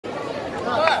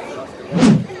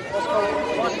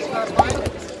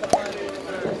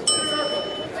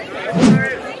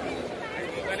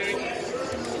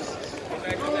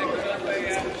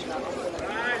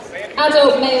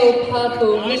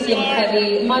purple, medium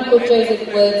heavy, Michael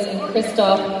Joseph Woods and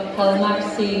Christoph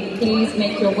Helmarsi, please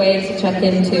make your way to check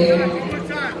into.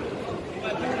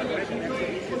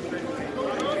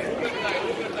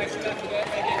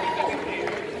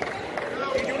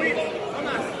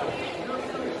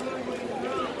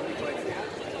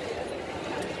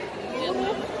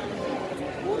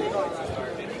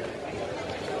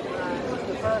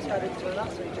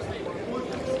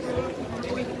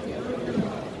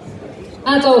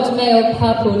 Adult male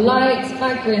purple light,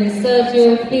 Bagrin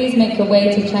Sergio, please make your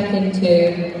way to check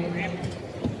into.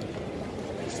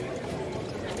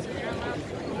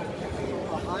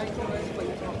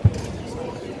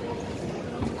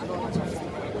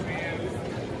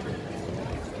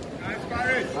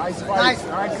 Nice, Faris.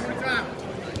 Nice.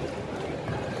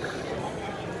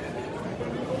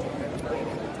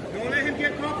 Don't let him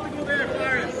get comfortable there,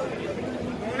 Faris.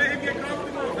 Don't let him get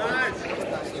comfortable. Nice.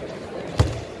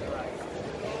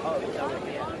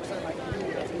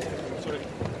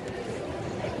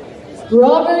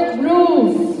 Robert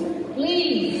Bruce,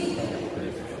 please.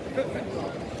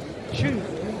 Shoot.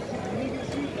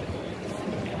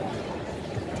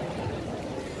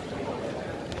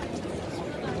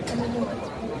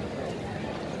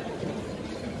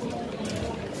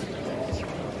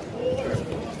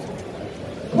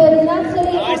 Could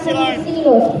Natalie and Silos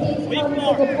please come to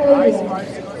the podium?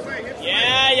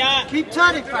 Yeah. Keep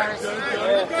turning, Faris.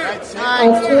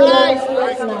 Nice.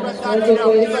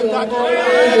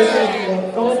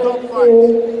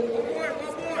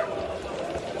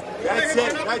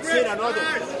 That's it, another.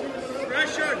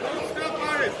 Pressure, don't stop,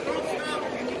 Faris. Don't stop.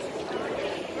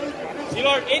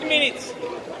 Szilard, 8 minutes.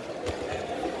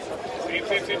 Save.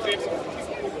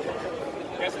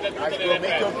 Nice, go.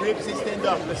 Make your grips and stand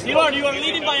up. Szilard, you are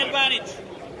leading by advantage.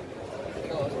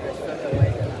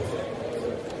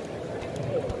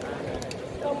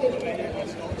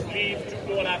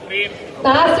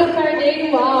 Pastor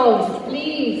Carnegie Walls,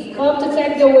 please come to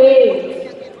take the way.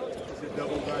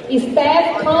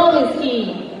 Steph Comiskey,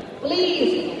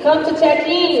 please come to check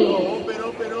in.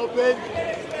 Open.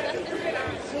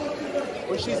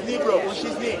 Push his knee, bro. Push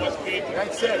his knee.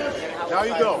 That's it. Now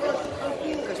you go.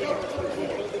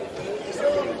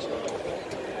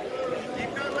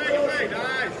 Keep that leg away,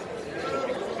 nice.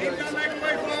 Keep that leg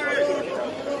away, Faris.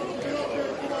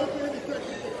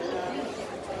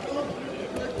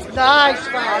 Nice,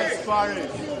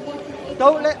 Faris.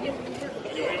 Don't let.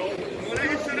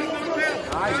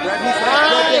 Nice, grab his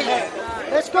head.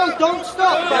 Let's go, don't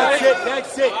stop, Faris.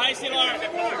 That's it. Nice, Szilard.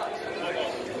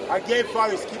 Again,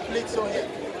 Faris, keep legs on him.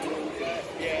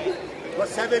 For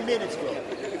 7 minutes, bro.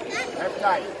 Have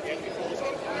time.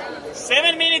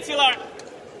 7 minutes, Szilard.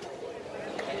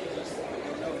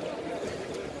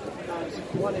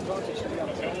 One advantage.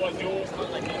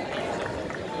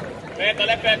 Lehet a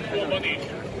lepedkóban is.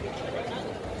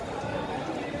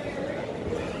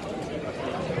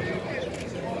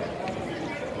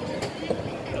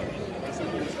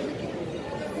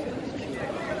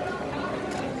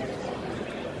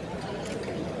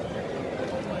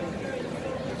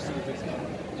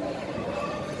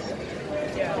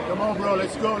 Come on, bro.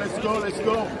 Let's go.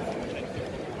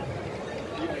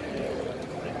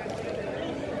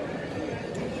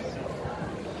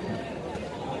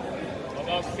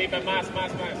 Szépen más.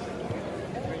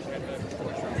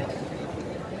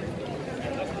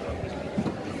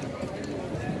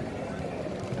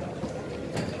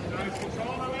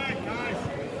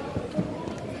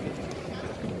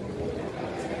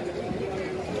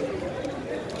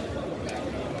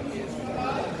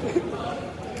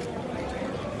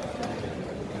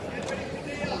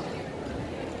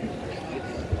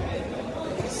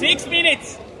 Six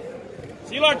minutes.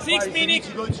 Szilard, 6 minutes. You need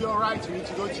to go to your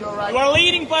right. You are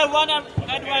leading by 1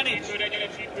 advantage.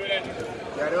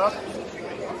 Get up.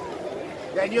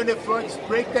 Then you're in the front.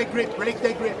 Break that grip.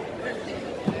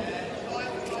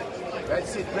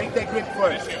 That's it. Break that grip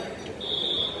first.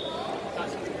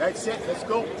 That's it. Let's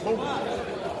go. Boom.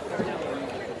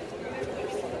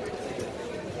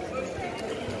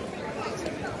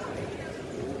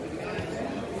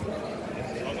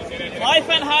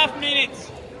 5.5 minutes.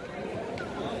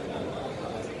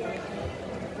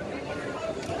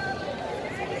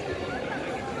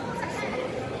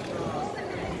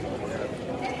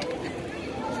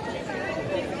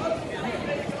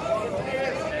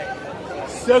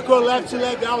 Circle left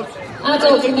leg out.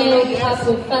 Adult male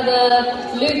Castle Feather,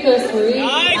 Lucas Ruiz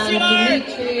and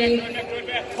Dimitri.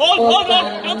 Hold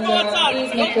on, don't go outside.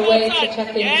 Please make your way to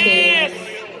check in. Yes.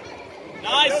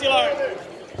 Nice, Szilard.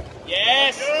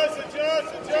 Yes.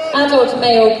 Adult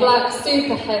male black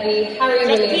super heavy, Harry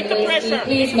Williams.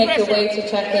 Please make your way to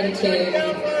check in too.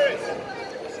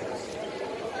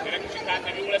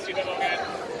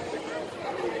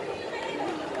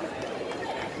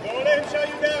 Don't let him shut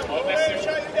you down. Don't let him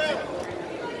shut you down.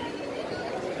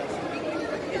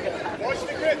 Watch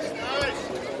the grips. Nice.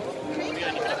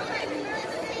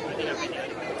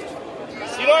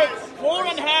 Szilard,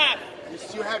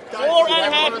 4.5. You have time.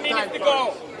 4.5 minutes to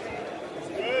go.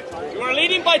 You are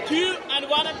leading by 2 and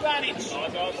 1 advantage.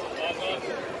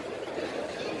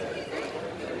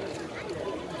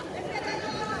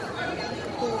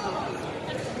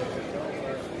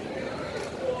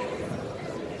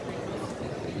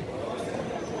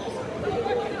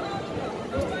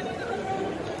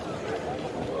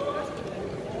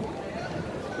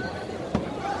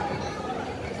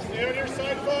 Stay on your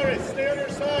side, Faris. Stay on your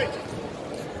side.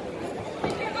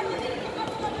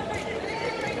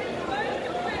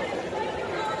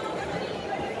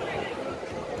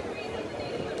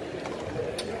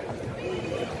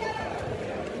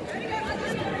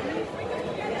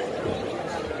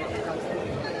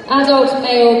 Adult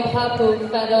male purple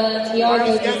feather,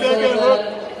 Tiago de Silva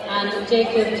and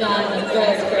Jacob Jan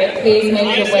Andreas Gray, please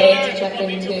make your way to check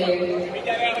into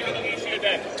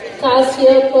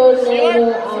Casio Cornero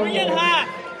Three and a Alves. half.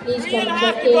 Please Three and come a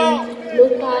half check to go. in.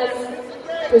 Lucas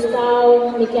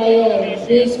Gustavo Michael.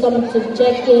 Please come to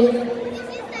check in.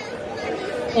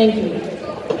 Thank you.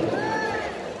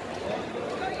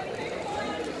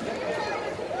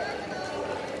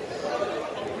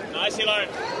 Nice, Szilard.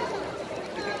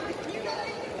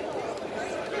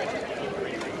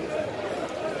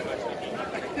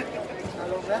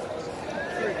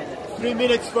 3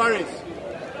 minutes, Faris.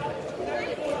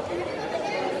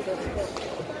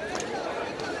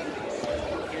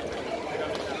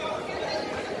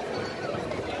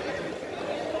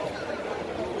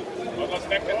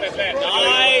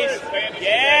 Nice.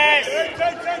 Yes.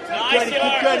 Nice,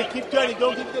 Szilard. Keep turning,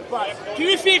 don't give the pass.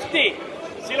 250.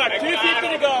 Szilard, 250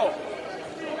 to go.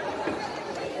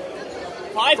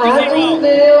 5 to Adult 0.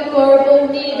 male purple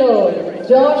needle,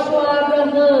 Joshua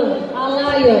Abraham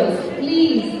Alliance.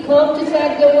 Please come to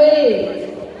check the weight.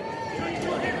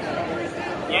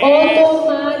 Otto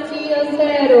Mati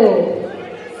Antero,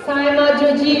 Saima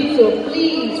Jiu-Jitsu.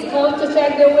 Please come to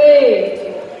check the weight.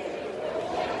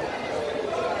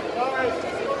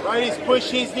 Faris, push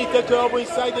his knee, take the elbow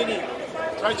inside the knee.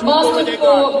 Try to move over Master the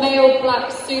guard. 4 male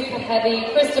black super heavy,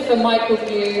 Christopher Michael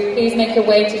View, please make your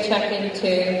way to check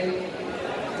into.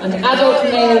 And adult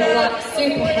male black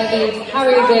super heavy,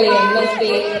 Harry William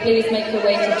Lusby, please make your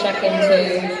way to check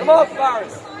into. Come on,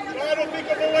 Faris. Try to think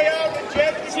of a way out and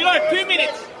gently. Szilard, 2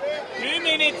 minutes. 2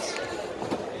 minutes.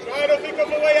 Try to think of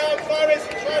a way out, Faris.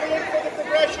 Try to look for the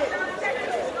progression.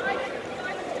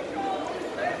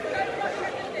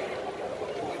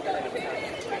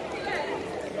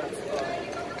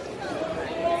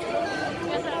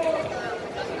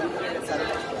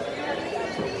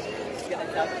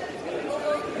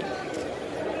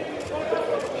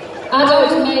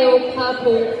 Adult male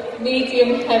purple,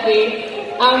 medium heavy,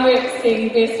 Amrit Singh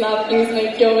Bislav, please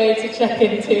make your way to check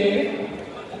into.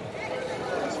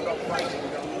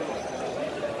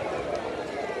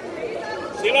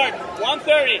 Szilard,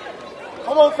 130.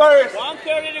 Come on, Faris.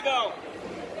 130 to go.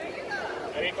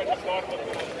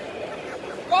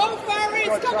 Go, Faris,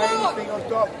 come Try on! anything on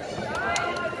top.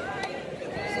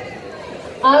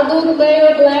 Adult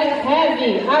male black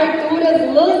heavy, Arturas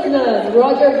Lusnas,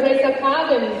 Roger Grace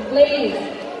Academy. Please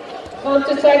come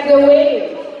to check the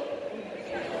weight.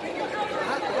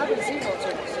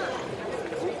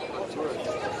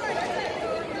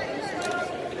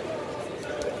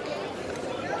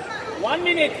 One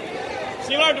minute.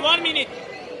 Szilard, 1 minute.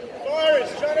 Faris,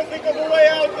 try to think of a way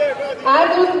out there, buddy.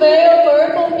 Adult male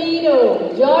purple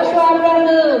needle, Joshua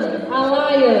Abraham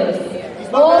Alliance.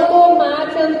 Otto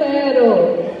Matantero,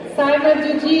 Saima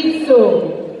Jiu-Jitsu,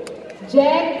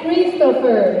 Jack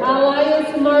Christopher,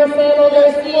 Alliance Marcelo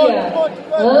Garcia,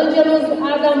 Angelus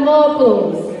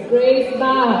Adamopoulos, Grace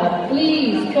Barra,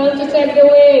 please come to check the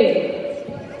weight.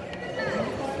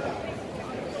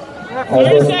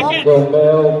 30 seconds. The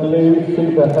male blue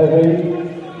super heavy,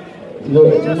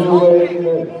 looking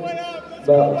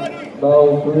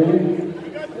male green.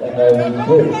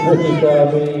 British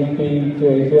Army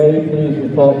IBJJF, please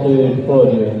report to the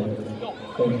podium.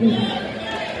 Thank you.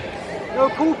 No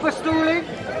call for stalling.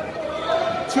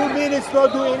 2 minutes, not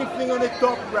do anything on the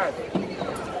top rack.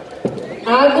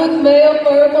 Adult male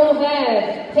purple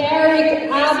head, Tariq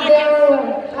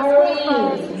Abdelharim,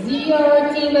 ZR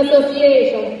Team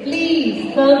Association,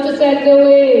 please come to check the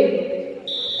weight.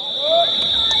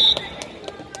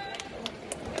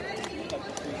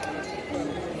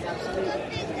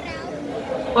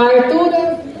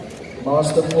 Arturas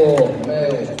Master 4,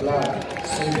 male, black,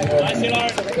 Super heavy.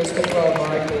 Szilard. Christopher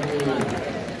Michael Blue.